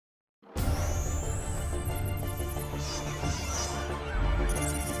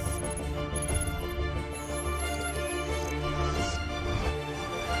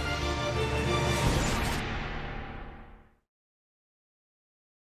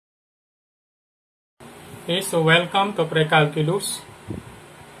Okay, so welcome to Pre-Calculus,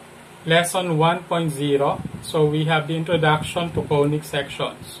 Lesson 1.0. So we have the introduction to conic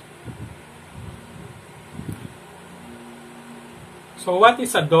sections. So what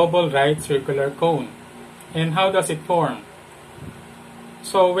is a double right circular cone and how does it form?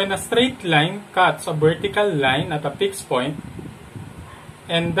 So when a straight line cuts a vertical line at a fixed point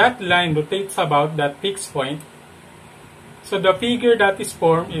and that line rotates about that fixed point, so the figure that is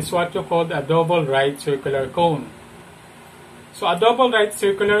formed is what you call a double right circular cone. So a double right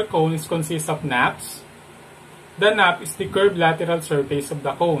circular cone consists of naps. The nap is the curved lateral surface of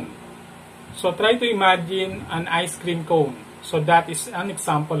the cone. So try to imagine an ice cream cone. So that is an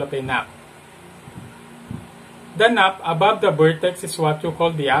example of a nap. The nap above the vertex is what you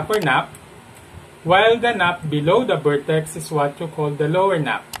call the upper nap, while the nap below the vertex is what you call the lower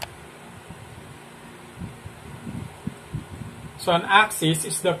nap. So an axis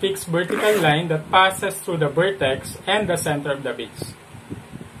is the fixed vertical line that passes through the vertex and the center of the base.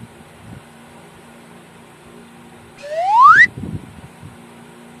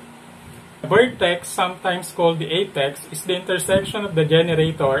 The vertex, sometimes called the apex, is the intersection of the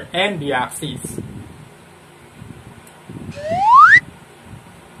generator and the axis.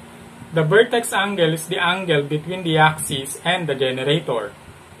 The vertex angle is the angle between the axis and the generator.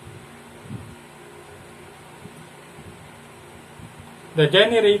 The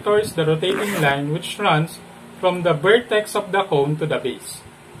generator is the rotating line which runs from the vertex of the cone to the base.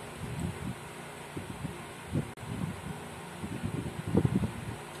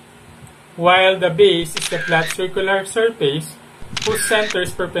 While the base is the flat circular surface whose center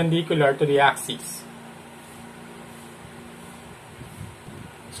is perpendicular to the axis.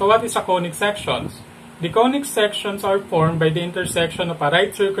 So what is a conic sections? The conic sections are formed by the intersection of a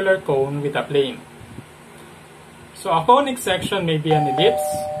right circular cone with a plane. So a conic section may be an ellipse,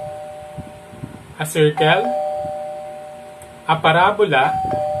 a circle, a parabola,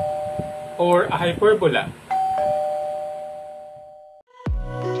 or a hyperbola.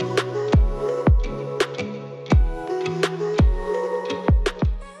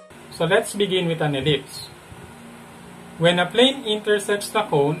 So let's begin with an ellipse. When a plane intersects the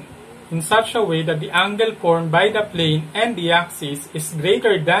cone in such a way that the angle formed by the plane and the axis is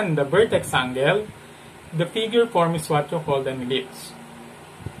greater than the vertex angle, the figure form is what you call an ellipse.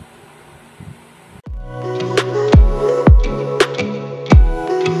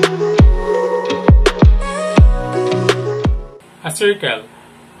 A circle.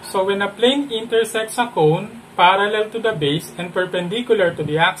 So when a plane intersects a cone parallel to the base and perpendicular to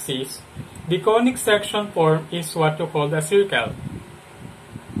the axis, the conic section form is what you call a circle.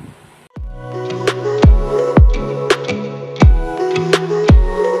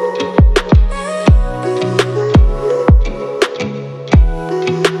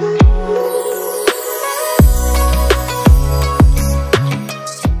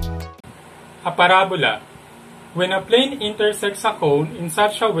 A parabola. When a plane intersects a cone in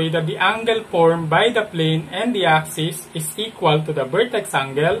such a way that the angle formed by the plane and the axis is equal to the vertex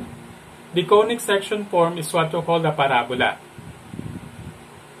angle, the conic section form is what you call a parabola.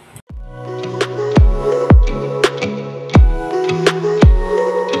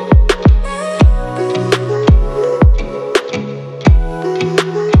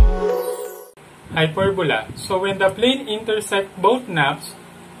 Hyperbola. So when the plane intersects both naps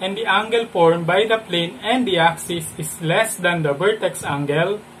and the angle formed by the plane and the axis is less than the vertex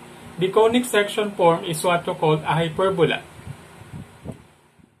angle, the conic section form is what you call a hyperbola.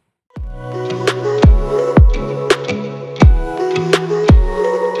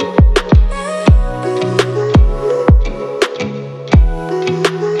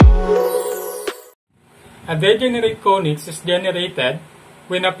 A degenerate conix is generated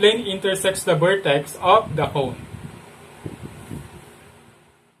when a plane intersects the vertex of the cone.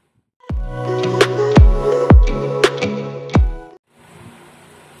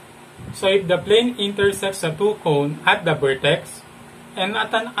 So if the plane intersects the two cones at the vertex and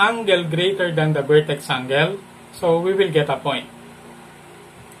at an angle greater than the vertex angle, so we will get a point.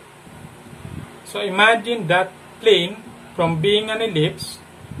 So imagine that plane from being an ellipse,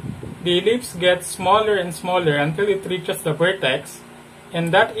 the ellipse gets smaller and smaller until it reaches the vertex,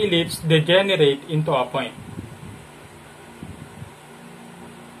 and that ellipse degenerates into a point.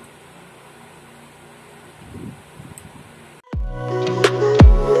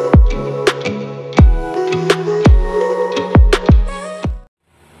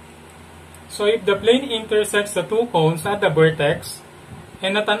 So if the plane intersects the two cones at the vertex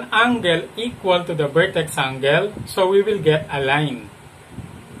and at an angle equal to the vertex angle, so we will get a line.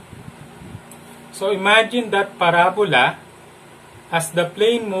 So imagine that parabola, as the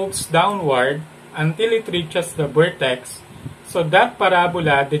plane moves downward, until it reaches the vertex, so that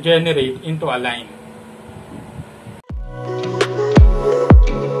parabola degenerates into a line.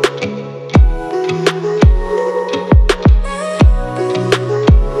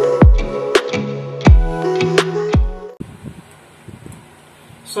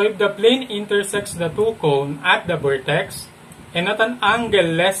 So if the plane intersects the two cones at the vertex and at an angle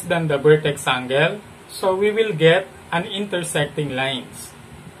less than the vertex angle, so we will get an intersecting lines.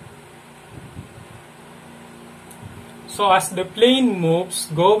 So as the plane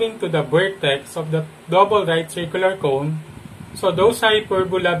moves going to the vertex of the double right circular cone, so those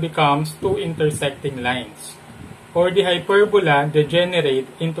hyperbola becomes two intersecting lines, or the hyperbola degenerate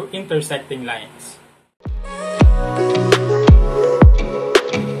into intersecting lines.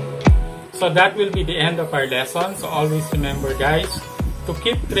 So that will be the end of our lesson. So always remember, guys, to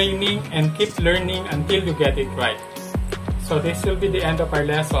keep training and keep learning until you get it right. So this will be the end of our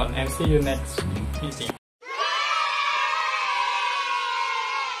lesson, and see you next meeting.